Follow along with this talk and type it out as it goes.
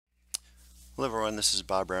Hello everyone, this is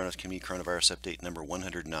Bob Brown with Community Coronavirus Update number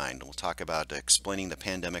 109. We'll talk about explaining the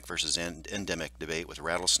pandemic versus endemic debate with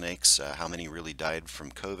rattlesnakes, how many really died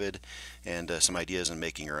from COVID, and some ideas on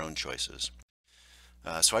making your own choices.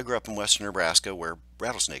 So I grew up in western Nebraska where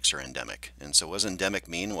rattlesnakes are endemic. And so what does endemic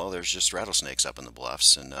mean? Well, there's just rattlesnakes up in the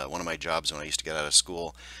bluffs. And one of my jobs when I used to get out of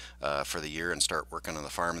school for the year and start working on the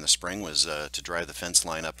farm in the spring was to drive the fence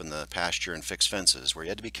line up in the pasture and fix fences, where you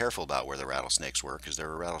had to be careful about where the rattlesnakes were because there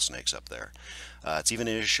were rattlesnakes up there. It's even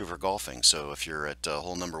an issue for golfing. So if you're at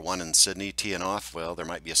hole number 1 in Sydney teeing off, well, there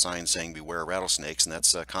might be a sign saying beware rattlesnakes, and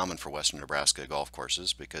that's common for western Nebraska golf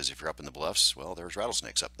courses because if you're up in the bluffs, well, there's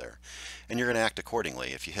rattlesnakes up there. And you're going to act accordingly.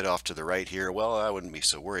 If you hit off to the right here, well, I wouldn't be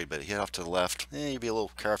so worried, but if you hit off to the left, you'd be a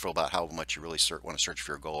little careful about how much you really want to search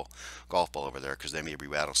for your golf ball over there because there may be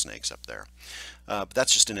rattlesnakes up there. But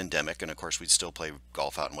that's just an endemic, and of course we'd still play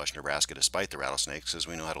golf out in western Nebraska despite the rattlesnakes because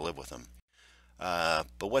we know how to live with them.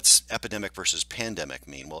 But what's epidemic versus pandemic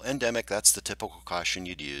mean? Well, endemic, that's the typical caution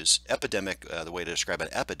you'd use. Epidemic, the way to describe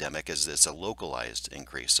an epidemic is it's a localized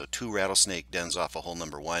increase. So 2 rattlesnake dens off of hole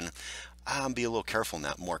number 1. I'm be a little careful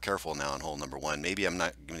now, more careful now on hole number 1. Maybe I'm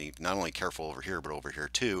not going to be not only careful over here, but over here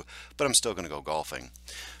too, but I'm still going to go golfing.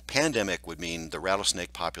 Pandemic would mean the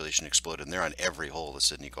rattlesnake population exploded and they're on every hole of the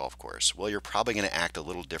Sydney golf course. Well, you're probably going to act a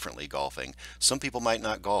little differently golfing. Some people might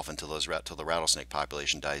not golf until the rattlesnake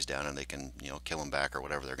population dies down and they can, kill them back or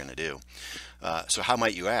whatever they're going to do. So how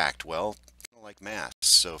might you act? Well, like masks.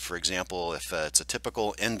 So for example, if it's a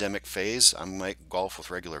typical endemic phase, I might golf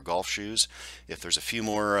with regular golf shoes. If there's a few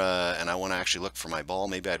more and I want to actually look for my ball,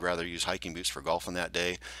 maybe I'd rather use hiking boots for golfing that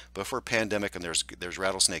day. But if we're pandemic and there's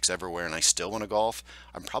rattlesnakes everywhere and I still want to golf,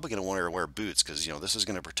 I'm probably going to want to wear boots because this is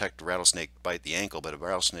going to protect a rattlesnake bite the ankle, but a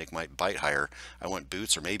rattlesnake might bite higher. I want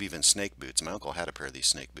boots or maybe even snake boots. My uncle had a pair of these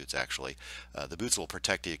snake boots actually. The boots will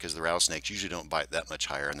protect you because the rattlesnakes usually don't bite that much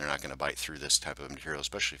higher and they're not going to bite through this type of material,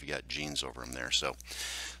 especially if you got jeans over them there.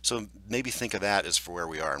 So maybe think of that as for where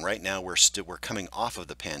we are. And right now we're coming off of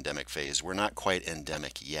the pandemic phase. We're not quite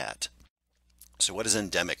endemic yet. So what does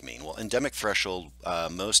endemic mean? Well, endemic threshold,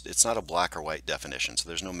 it's not a black or white definition. So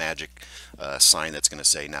there's no magic sign that's going to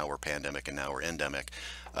say now we're pandemic and now we're endemic.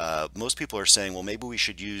 Most people are saying, well, maybe we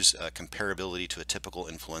should use comparability to a typical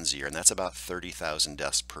influenza year, and that's about 30,000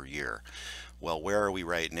 deaths per year. Well, where are we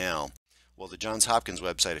right now? Well, the Johns Hopkins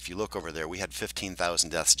website, if you look over there, we had 15,000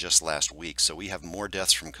 deaths just last week. So we have more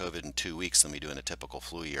deaths from COVID in 2 weeks than we do in a typical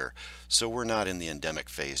flu year. So we're not in the endemic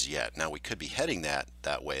phase yet. Now, we could be heading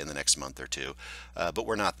that way in the next month or two, but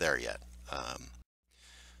we're not there yet.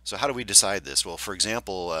 So how do we decide this? Well, for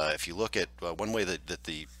example, if you look at one way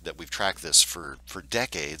that we've tracked this for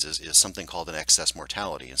decades is something called an excess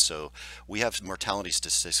mortality. And so we have mortality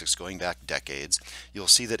statistics going back decades. You'll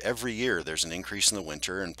see that every year there's an increase in the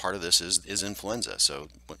winter, and part of this is influenza. So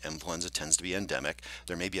influenza tends to be endemic.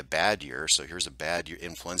 There may be a bad year. So here's a bad year,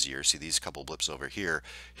 influenza year. See these couple blips over here.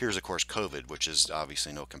 Here's, of course, COVID, which is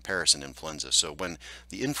obviously no comparison to influenza. So when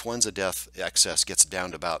the influenza death excess gets down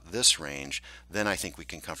to about this range, then I think we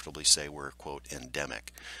can comfortably say we're, quote,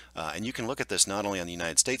 endemic. And you can look at this not only on the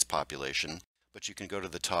United States population, but you can go to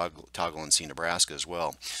the toggle and see Nebraska as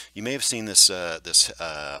well. You may have seen this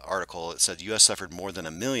article. It said U.S. suffered more than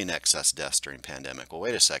 1 million excess deaths during pandemic. Well,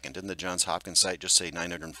 wait a second. Didn't the Johns Hopkins site just say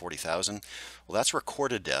 940,000? Well, that's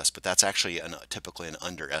recorded deaths, but that's actually typically an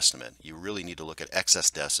underestimate. You really need to look at excess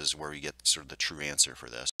deaths as where we get sort of the true answer for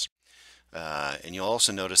this. And you'll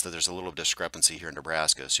also notice that there's a little discrepancy here in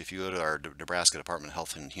Nebraska. So if you go to our Nebraska Department of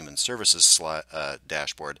Health and Human Services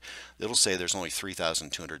dashboard, it'll say there's only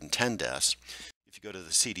 3,210 deaths. If you go to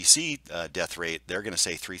the CDC death rate, they're going to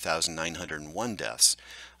say 3,901 deaths.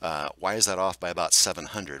 Why is that off by about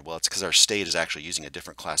 700? Well, it's because our state is actually using a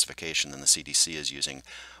different classification than the CDC is using.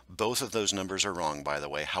 Both of those numbers are wrong, by the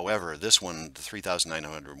way. However, this one, the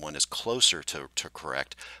 3,901, is closer to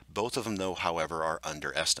correct. Both of them, though, however, are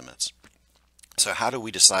underestimates. So how do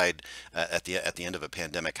we decide at the end of a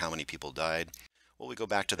pandemic how many people died? Well, we go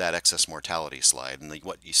back to that excess mortality slide, and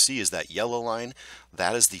what you see is that yellow line.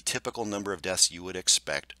 That is the typical number of deaths you would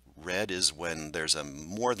expect. Red is when there's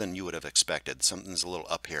more than you would have expected. Something's a little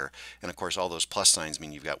up here. And of course, all those plus signs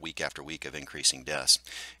mean you've got week after week of increasing deaths.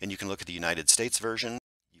 And you can look at the United States version.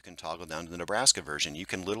 You can toggle down to the Nebraska version. You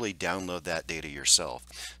can literally download that data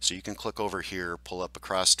yourself. So you can click over here, pull up a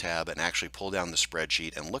cross tab, and actually pull down the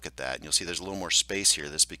spreadsheet and look at that. And you'll see there's a little more space here.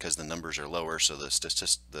 This is because the numbers are lower, so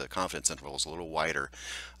the confidence interval is a little wider.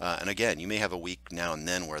 And again, you may have a week now and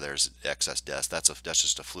then where there's excess deaths. That's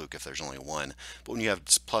just a fluke if there's only one. But when you have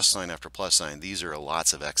plus sign after plus sign, these are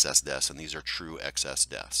lots of excess deaths, and these are true excess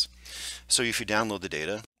deaths. So if you download the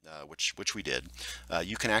data, which we did,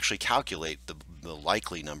 you can actually calculate the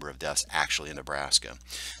likely number of deaths actually in Nebraska.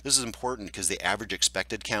 This is important because the average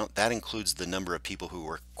expected count, that includes the number of people who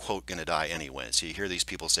were, quote, going to die anyway. So you hear these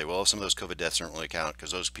people say, well, some of those COVID deaths don't really count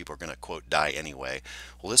because those people are going to, quote, die anyway.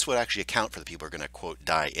 Well, this would actually account for the people who are going to, quote,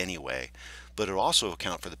 die anyway. But it will also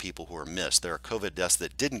account for the people who are missed. There are COVID deaths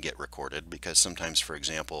that didn't get recorded because sometimes, for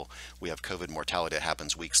example, we have COVID mortality that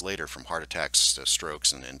happens weeks later from heart attacks,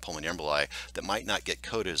 strokes, and pulmonary emboli that might not get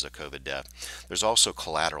coded as a COVID death. There's also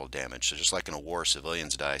collateral damage. So just like in a war,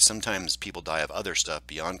 civilians die. Sometimes people die of other stuff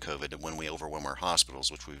beyond COVID when we overwhelm our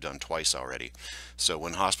hospitals, which we've done twice already. So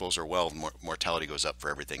when hospitals are well, mortality goes up for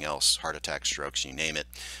everything else, heart attacks, strokes, you name it.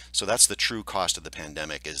 So that's the true cost of the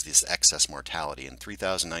pandemic, is this excess mortality. And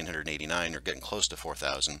 3,989 are getting close to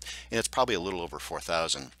 4,000, and it's probably a little over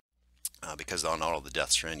 4,000. Because not all of the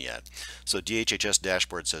deaths are in yet. So DHHS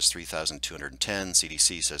dashboard says 3,210,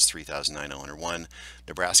 CDC says 3,901.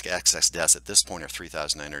 Nebraska excess deaths at this point are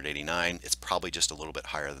 3,989. It's probably just a little bit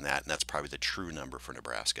higher than that, and that's probably the true number for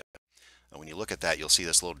Nebraska. When you look at that, you'll see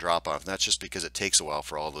this little drop off, and that's just because it takes a while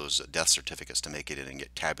for all those death certificates to make it in and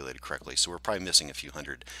get tabulated correctly. So we're probably missing a few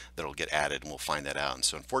hundred that'll get added, and we'll find that out. And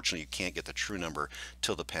so unfortunately, you can't get the true number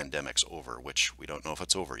till the pandemic's over, which we don't know if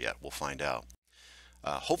it's over yet. We'll find out.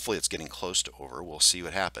 Hopefully it's getting close to over. We'll see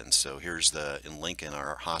what happens. So here's in Lincoln,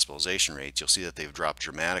 our hospitalization rates. You'll see that they've dropped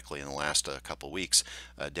dramatically in the last couple weeks,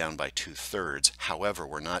 down by 2/3. However,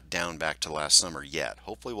 we're not down back to last summer yet.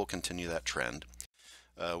 Hopefully we'll continue that trend.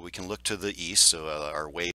 We can look to the east. So our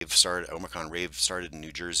Omicron wave started in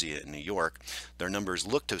New Jersey and New York. Their numbers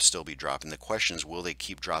look to still be dropping. The question is, will they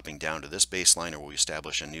keep dropping down to this baseline, or will we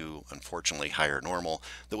establish a new, unfortunately, higher normal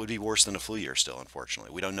that would be worse than a flu year still,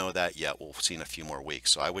 unfortunately? We don't know that yet. We'll see in a few more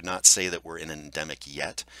weeks. So I would not say that we're in an endemic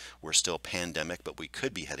yet. We're still pandemic, but we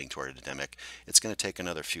could be heading toward an endemic. It's going to take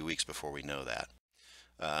another few weeks before we know that.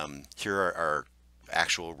 Here are our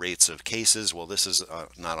actual rates of cases. Well, this is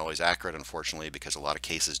not always accurate, unfortunately, because a lot of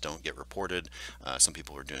cases don't get reported. Some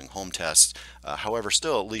people are doing home tests. However,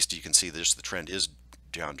 still, at least you can see the trend is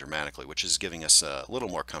down dramatically, which is giving us a little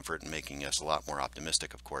more comfort and making us a lot more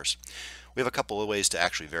optimistic, of course. We have a couple of ways to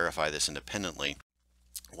actually verify this independently.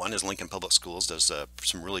 One is Lincoln Public Schools does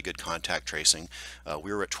some really good contact tracing.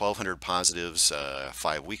 We were at 1,200 positives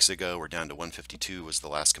 5 weeks ago. We're down to 152 was the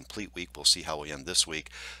last complete week. We'll see how we end this week.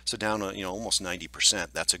 So down almost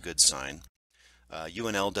 90%. That's a good sign.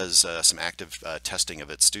 UNL does some active testing of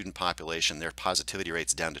its student population. Their positivity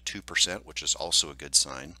rate's down to 2%, which is also a good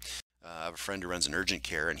sign. I have a friend who runs an urgent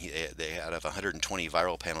care, and they out of 120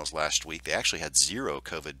 viral panels last week, they actually had 0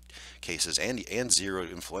 COVID cases and 0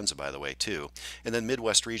 influenza, by the way, too. And then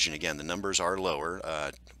Midwest region, again, the numbers are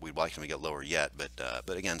lower. We'd like them to get lower yet,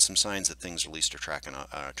 but again, some signs that things at least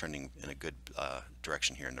are trending in a good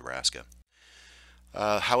direction here in Nebraska.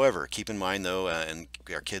 However, keep in mind though, and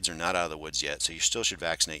our kids are not out of the woods yet, so you still should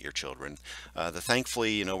vaccinate your children.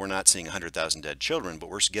 Thankfully, we're not seeing 100,000 dead children, but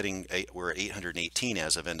we're at 818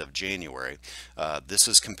 as of end of January. This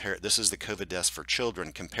is the COVID deaths for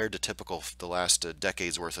children compared to the last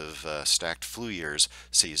decade's worth of stacked flu years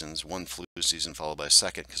seasons. One flu season followed by a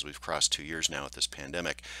second, because we've crossed 2 years now with this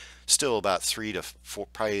pandemic. Still about 3 to 4,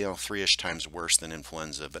 probably 3-ish times worse than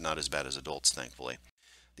influenza, but not as bad as adults, thankfully.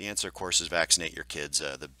 The answer, of course, is vaccinate your kids.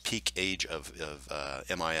 The peak age of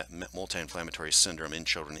MI, multi-inflammatory syndrome, in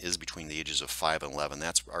children is between the ages of 5 and 11.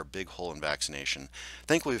 That's our big hole in vaccination.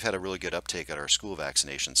 Thankfully, we've had a really good uptake at our school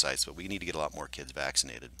vaccination sites, but we need to get a lot more kids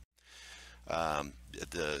vaccinated.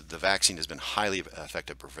 The vaccine has been highly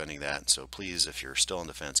effective preventing that, so please, if you're still on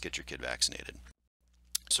the fence, get your kid vaccinated.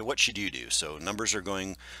 So what should you do? So numbers are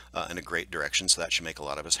going in a great direction, so that should make a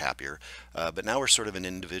lot of us happier. But now we're sort of an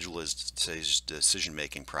individualized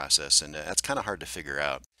decision-making process, and that's kind of hard to figure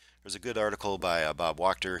out. There's a good article by Bob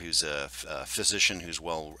Wachter, who's a physician who's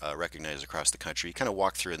well recognized across the country. He kind of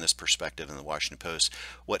walked through in this perspective in the Washington Post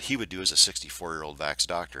what he would do as a 64-year-old vax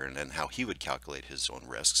doctor, and then how he would calculate his own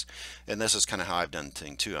risks. And this is kind of how I've done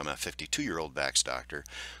things too. I'm a 52-year-old vax doctor.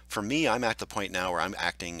 For me, I'm at the point now where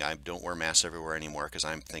I don't wear masks everywhere anymore, because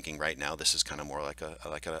I'm thinking right now this is kind of more like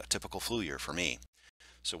a typical flu year for me.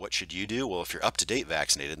 So what should you do? Well, if you're up-to-date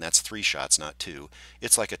vaccinated, and that's 3 shots, not 2,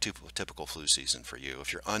 it's like a typical flu season for you.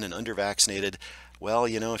 If you're and under-vaccinated, well,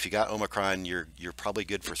 if you got Omicron, you're probably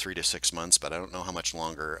good for 3 to 6 months, but I don't know how much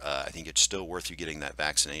longer. I think it's still worth you getting that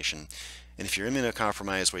vaccination. And if you're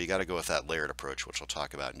immunocompromised, well, you got to go with that layered approach, which we'll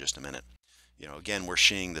talk about in just a minute. Again, we're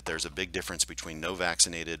seeing that there's a big difference between no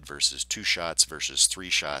vaccinated versus 2 shots versus 3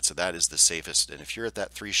 shots. So that is the safest. And if you're at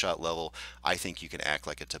that 3-shot level, I think you can act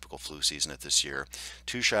like a typical flu season at this year.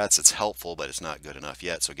 2 shots, it's helpful, but it's not good enough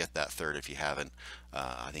yet. So get that 3rd if you haven't.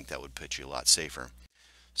 I think that would put you a lot safer.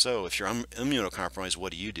 So if you're immunocompromised,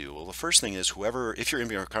 what do you do? Well, the first thing is if you're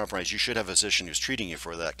immunocompromised, you should have a physician who's treating you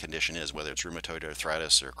for that condition is, whether it's rheumatoid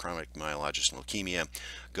arthritis or chronic myelogenous leukemia.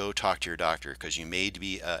 Go talk to your doctor because you may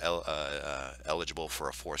be eligible for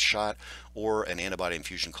a fourth shot or an antibody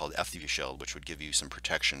infusion called Evusheld, which would give you some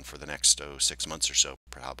protection for the next 6 months or so,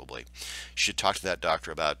 probably. You should talk to that doctor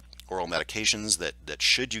about oral medications that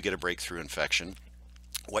should you get a breakthrough infection,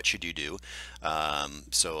 what should you do?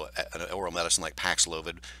 So an oral medicine like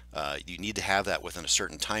Paxlovid, you need to have that within a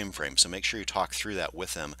certain time frame. So make sure you talk through that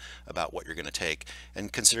with them about what you're going to take,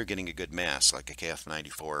 and consider getting a good mask like a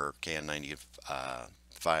KF94,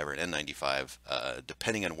 KN95, or an N95,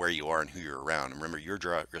 depending on where you are and who you're around. And remember, your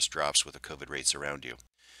risk drops with the COVID rates around you.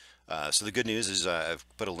 So the good news is I've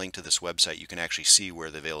put a link to this website. You can actually see where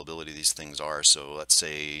the availability of these things are. So let's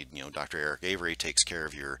say, Dr. Eric Avery takes care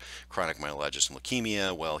of your chronic myelogenous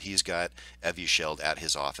leukemia. Well, he's got Evusheld at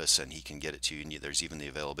his office and he can get it to you. And there's even the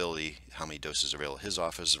availability, how many doses are available at his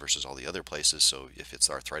office versus all the other places. So if it's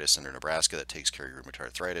Arthritis Center Nebraska that takes care of your rheumatoid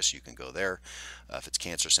arthritis, you can go there. If it's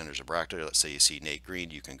Cancer Centers of Nebraska, let's say you see Nate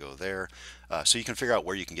Green, you can go there. So you can figure out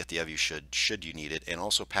where you can get the Evusheld should you need it. And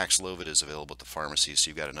also Paxlovid is available at the pharmacy, so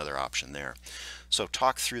you've got another option there. So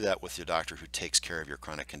talk through that with your doctor who takes care of your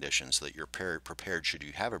chronic conditions so that you're prepared should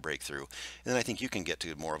you have a breakthrough. And then I think you can get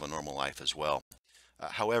to more of a normal life as well.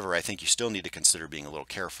 However, I think you still need to consider being a little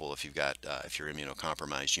careful if if you're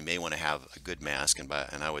immunocompromised. You may want to have a good mask, and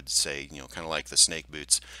I would say, kind of like the snake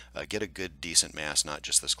boots, get a good, decent mask, not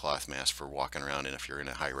just this cloth mask for walking around, and if you're in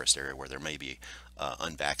a high-risk area where there may be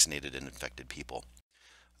unvaccinated and infected people.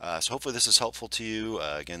 So hopefully this is helpful to you.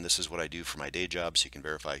 Again, this is what I do for my day job, so you can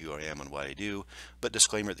verify who I am and what I do. But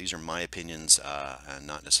disclaimer, these are my opinions and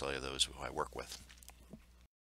not necessarily those who I work with.